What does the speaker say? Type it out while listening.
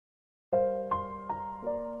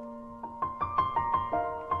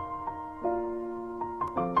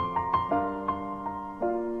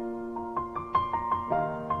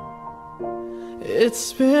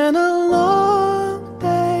It's been a long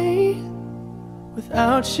day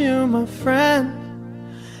without you, my friend,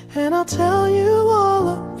 and I'll tell you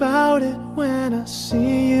all about it when I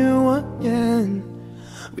see you again.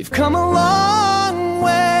 We've come a long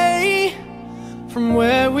way from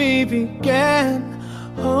where we began.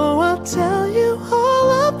 Oh, I'll tell you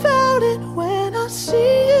all about it when I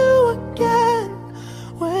see you again.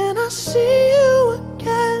 When I see you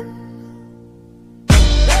again.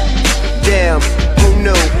 Damn, who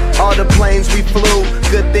knew? All the planes we flew,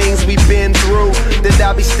 good things we've been through, that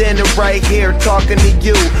I'll be standing right here talking to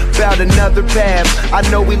you about another path. I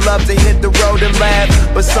know we love to hit the road and laugh,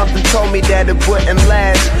 but something told me that it wouldn't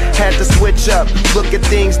last. Had to switch up, look at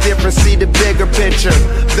things different, see the bigger picture.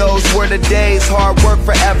 Those were the days, hard work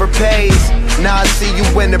forever pays. Now I see you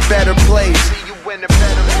in a better place.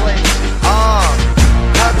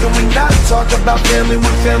 How can we not talk about family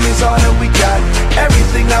when family's all that we got?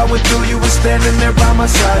 Everything I went through, you were standing there by my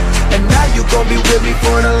side, and now you gon' be with me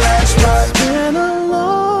for the last ride. It's been a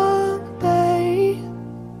long day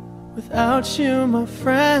without you, my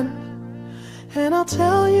friend, and I'll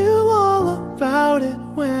tell you all about it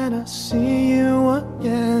when I see you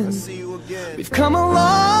again. We've come a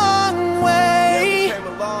long way,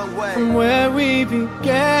 from where we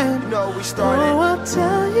began. Oh, I'll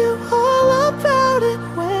tell you all about it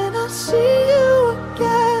when I see you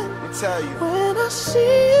again. When I see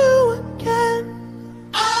you again.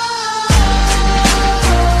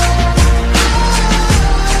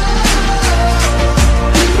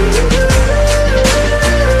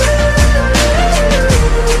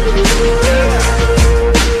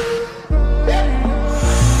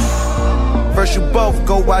 First you both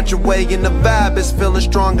go out your way and the vibe is feeling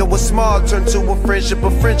strong, and what's small turn to a friendship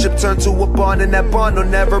turn to a bond, and that bond will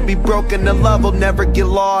never be broken, the love will never get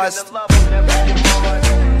lost.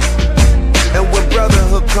 And when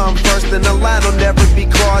brotherhood come first, then the line will never be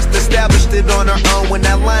crossed. Established it on our own when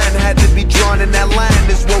that line had to be drawn, and that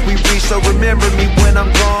line is what we reach, so remember me when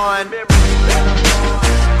I'm gone.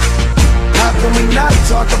 How can we not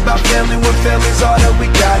talk about family when family's all that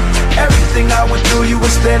we got? Everything I went through, you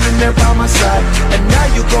were standing there by my side, and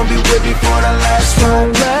now you gon' be with me for the last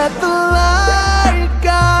ride. Let the light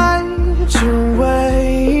guide your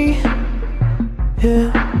way,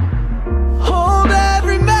 yeah. Hold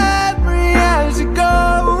every memory as you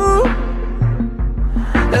go,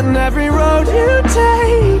 and every road you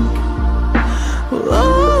take will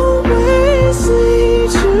always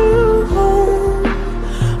lead you home.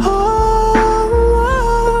 Oh,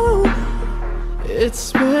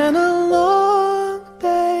 it's been a long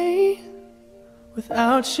day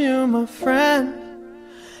without you, my friend,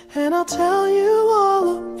 and I'll tell you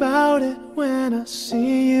all about it when I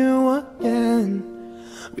see you again.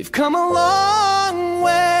 We've come a long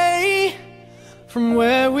way from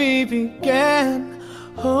where we began.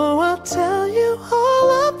 Oh, I'll tell